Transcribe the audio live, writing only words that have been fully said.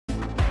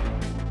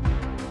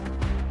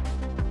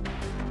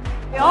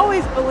We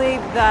always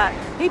believed that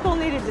people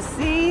needed to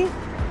see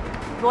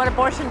what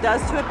abortion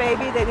does to a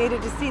baby. They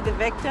needed to see the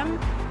victim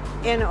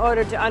in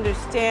order to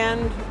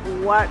understand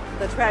what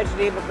the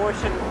tragedy of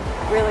abortion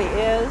really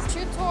is.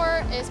 Truth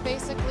Tour is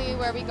basically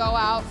where we go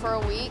out for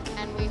a week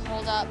and we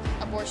hold up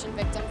abortion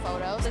victim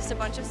photos. Just a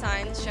bunch of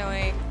signs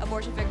showing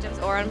abortion victims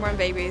or unborn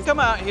babies. Come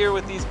out here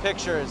with these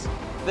pictures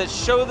that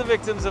show the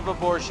victims of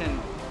abortion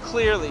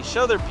clearly,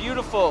 show their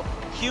beautiful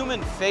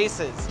human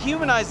faces,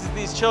 humanizes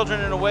these children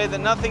in a way that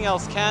nothing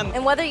else can.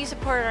 And whether you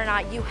support it or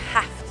not, you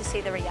have to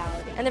see the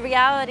reality. And the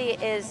reality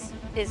is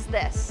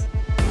this.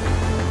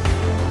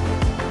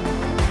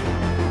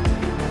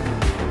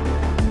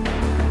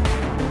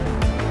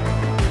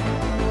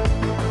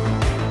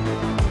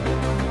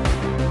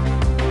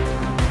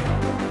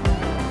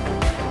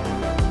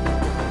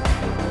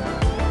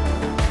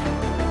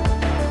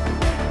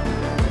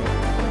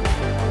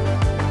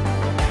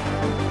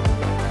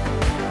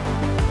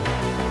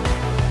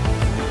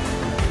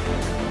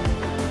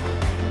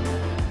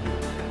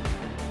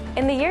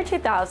 In the year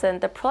 2000,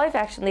 the Pro-Life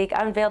Action League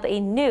unveiled a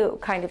new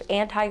kind of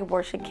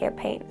anti-abortion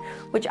campaign,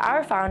 which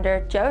our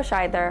founder, Joe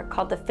Scheidler,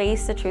 called the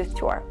Face the Truth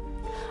Tour.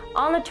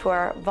 On the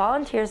tour,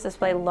 volunteers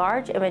display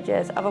large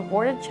images of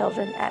aborted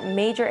children at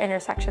major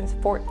intersections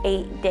for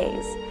 8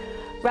 days.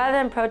 Rather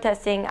than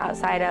protesting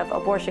outside of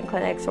abortion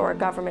clinics or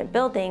government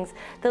buildings,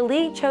 the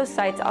league chose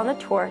sites on the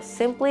tour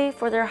simply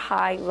for their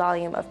high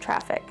volume of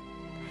traffic.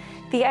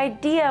 The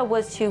idea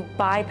was to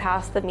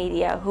bypass the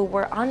media, who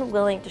were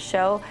unwilling to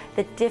show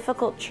the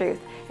difficult truth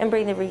and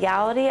bring the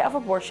reality of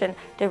abortion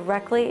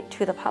directly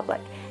to the public,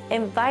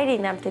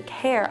 inviting them to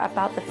care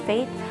about the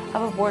fate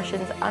of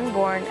abortion's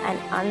unborn and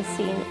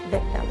unseen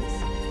victims.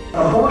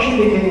 Abortion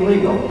became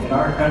legal in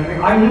our country.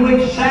 I knew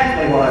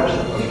exactly what I was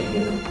supposed to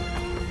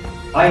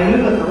do. I knew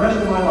that the rest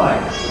of my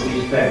life would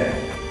be spent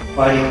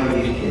fighting for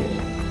these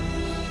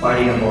kids,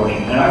 fighting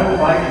abortion. And I will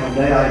fight till the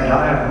day I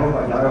die. I hope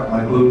I die with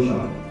my boots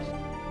on.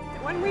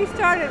 When we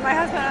started, my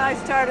husband and I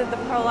started the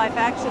Pro-Life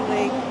Action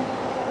League,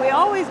 we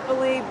always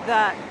believed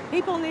that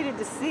people needed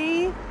to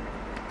see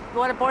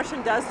what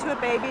abortion does to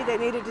a baby. They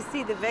needed to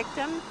see the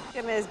victim.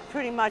 It is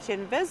pretty much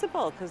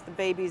invisible because the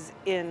baby's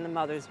in the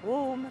mother's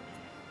womb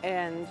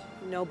and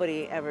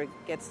nobody ever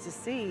gets to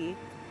see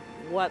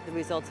what the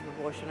results of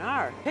abortion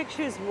are.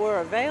 Pictures were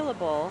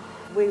available.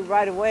 We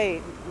right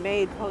away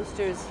made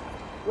posters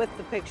with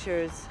the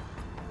pictures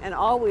and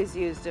always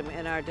used them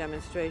in our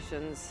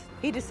demonstrations.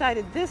 He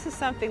decided this is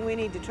something we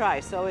need to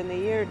try. So in the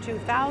year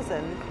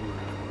 2000,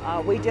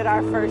 we did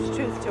our first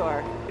Truth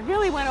Tour. It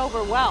really went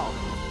over well.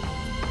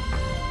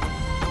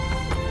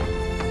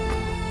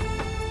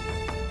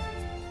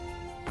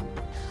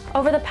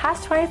 Over the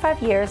past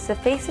 25 years, the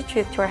Face the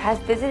Truth Tour has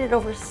visited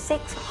over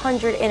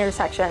 600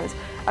 intersections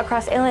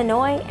across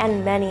Illinois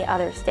and many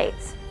other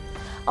states.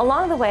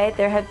 Along the way,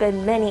 there have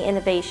been many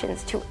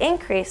innovations to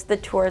increase the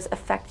tour's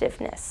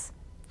effectiveness.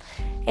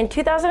 In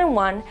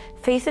 2001,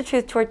 Face the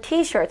Truth Tour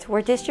t-shirts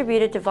were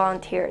distributed to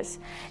volunteers,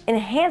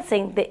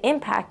 enhancing the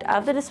impact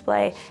of the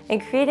display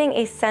and creating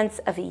a sense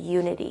of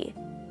unity.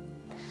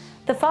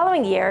 The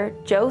following year,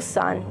 Joe's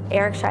son,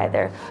 Eric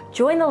Scheidler,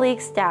 joined the league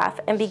staff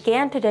and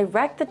began to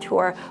direct the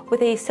tour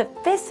with a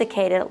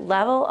sophisticated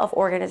level of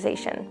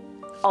organization.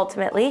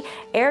 Ultimately,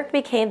 Eric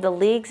became the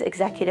league's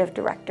executive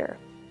director.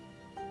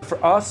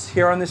 For us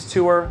here on this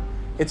tour,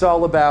 it's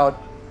all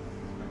about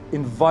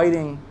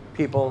inviting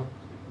people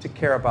to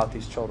care about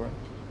these children.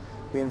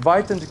 We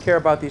invite them to care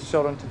about these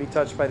children, to be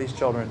touched by these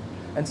children,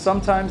 and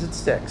sometimes it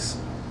sticks.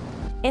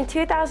 In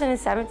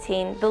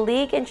 2017, the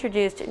league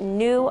introduced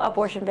new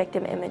abortion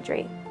victim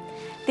imagery.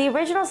 The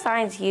original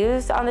signs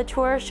used on the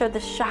tour showed the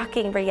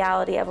shocking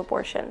reality of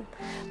abortion,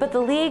 but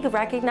the league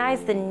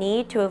recognized the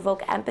need to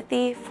evoke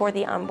empathy for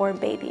the unborn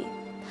baby.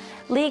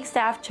 League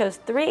staff chose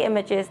 3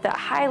 images that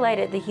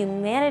highlighted the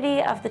humanity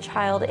of the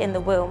child in the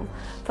womb,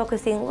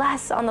 focusing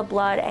less on the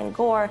blood and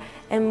gore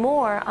and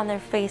more on their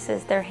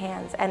faces, their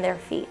hands, and their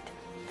feet.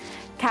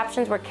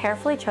 Captions were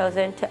carefully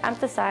chosen to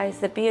emphasize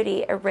the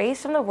beauty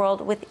erased from the world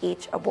with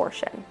each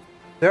abortion.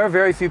 There are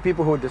very few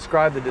people who would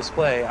describe the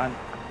display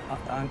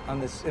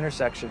on this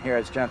intersection here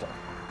as gentle.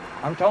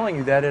 I'm telling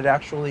you that it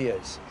actually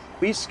is.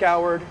 We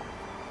scoured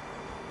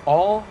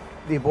all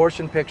the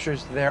abortion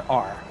pictures there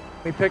are.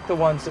 We picked the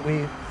ones that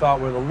we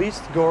thought were the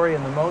least gory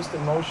and the most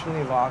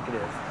emotionally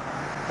evocative.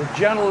 The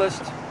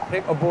gentlest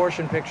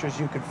abortion pictures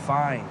you could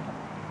find.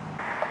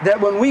 That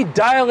when we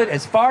dial it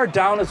as far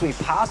down as we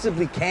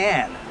possibly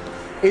can,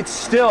 it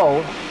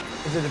still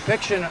is a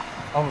depiction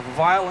of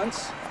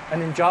violence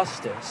and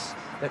injustice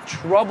that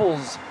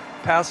troubles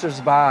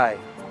passersby.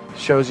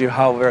 Shows you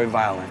how very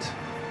violent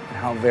and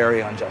how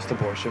very unjust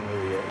abortion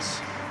really is.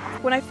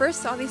 When I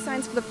first saw these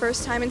signs for the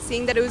first time and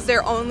seeing that it was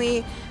their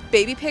only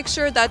baby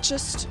picture, that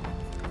just,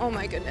 oh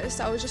my goodness,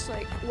 I was just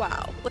like,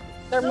 wow.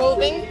 They're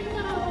moving,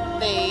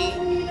 they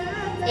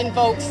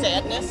invoke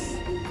sadness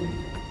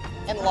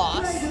and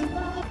loss.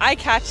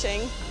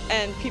 Eye-catching,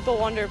 and people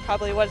wonder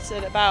probably what's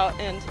it about,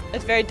 and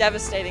it's very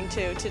devastating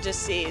too to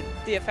just see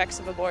the effects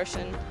of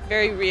abortion.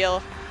 Very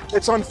real.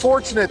 It's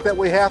unfortunate that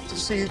we have to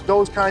see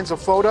those kinds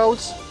of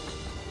photos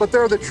but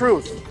they're the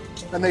truth,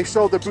 and they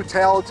show the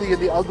brutality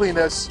and the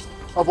ugliness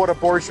of what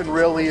abortion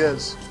really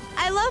is.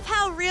 I love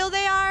how real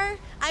they are.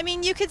 I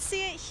mean, you could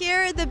see it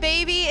here. The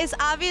baby is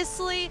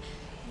obviously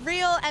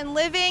real and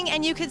living,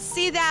 and you could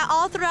see that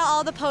all throughout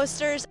all the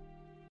posters.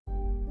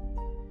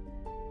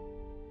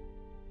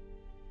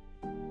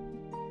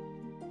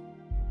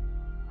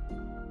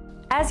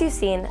 As you've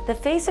seen, the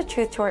Face the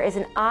Truth Tour is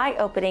an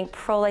eye-opening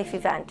pro-life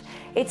event.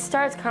 It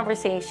starts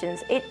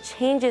conversations, it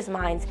changes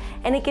minds,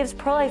 and it gives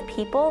pro-life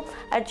people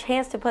a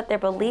chance to put their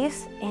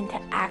beliefs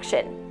into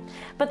action.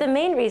 But the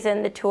main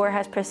reason the tour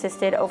has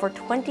persisted over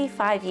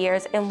 25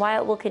 years and why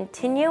it will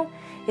continue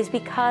is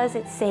because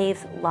it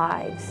saves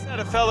lives. I had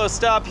a fellow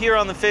stop here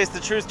on the Face the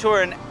Truth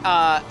Tour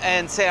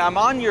and say, I'm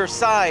on your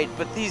side,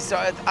 but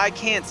I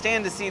can't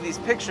stand to see these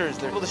pictures.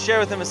 They're able to share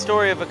with them a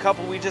story of a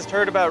couple we just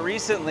heard about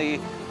recently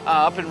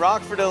up in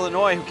Rockford,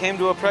 Illinois, who came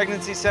to a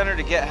pregnancy center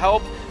to get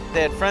help.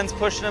 They had friends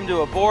pushing them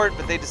to abort,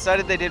 but they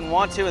decided they didn't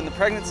want to, and the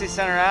pregnancy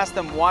center asked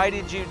them, why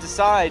did you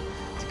decide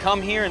to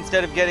come here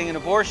instead of getting an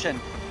abortion?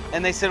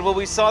 And they said, well,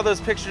 we saw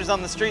those pictures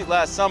on the street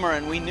last summer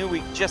and we knew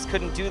we just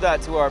couldn't do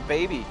that to our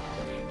baby.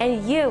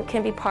 And you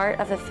can be part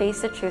of the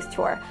Face the Truth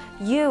Tour.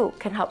 You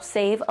can help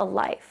save a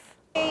life.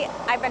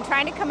 I've been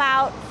trying to come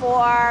out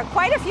for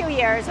quite a few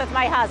years with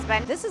my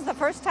husband. This is the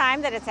first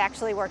time that it's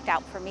actually worked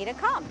out for me to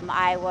come.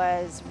 I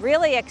was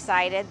really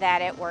excited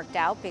that it worked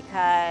out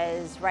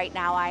because right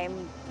now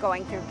I'm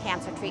going through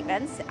cancer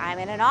treatments. I'm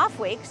in an off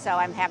week, so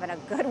I'm having a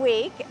good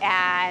week,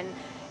 and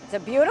it's a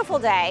beautiful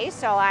day,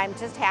 so I'm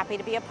just happy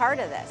to be a part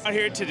of this. I'm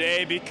here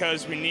today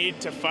because we need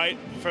to fight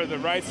for the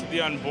rights of the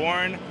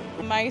unborn.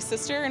 My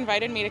sister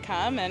invited me to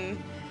come,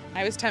 and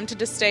I was tempted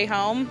to stay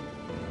home.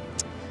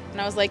 And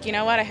I was like, you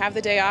know what, I have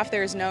the day off.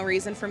 There's no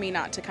reason for me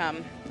not to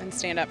come and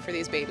stand up for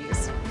these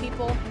babies.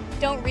 People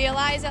don't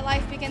realize that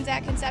life begins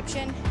at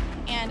conception,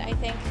 and I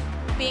think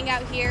being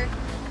out here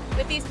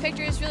with these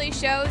pictures really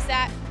shows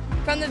that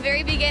from the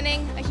very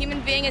beginning, a human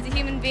being is a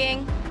human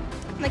being.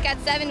 Like at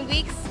 7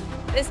 weeks,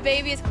 this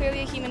baby is clearly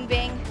a human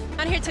being.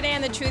 I'm here today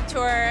on the Truth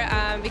Tour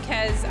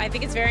because I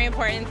think it's very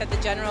important that the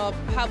general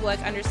public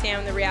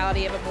understand the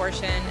reality of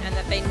abortion and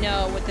that they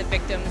know what the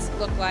victims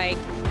look like.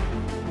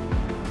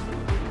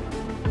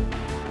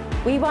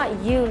 We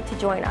want you to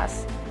join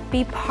us.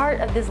 Be part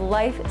of this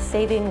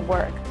life-saving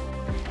work.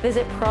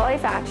 Visit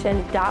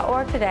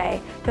prolifeaction.org today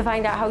to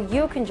find out how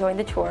you can join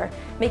the tour,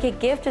 make a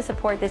gift to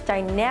support this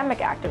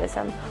dynamic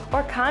activism,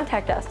 or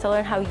contact us to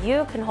learn how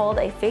you can hold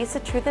a Face the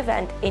Truth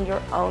event in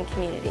your own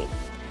community.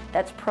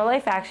 That's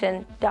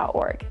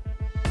prolifeaction.org.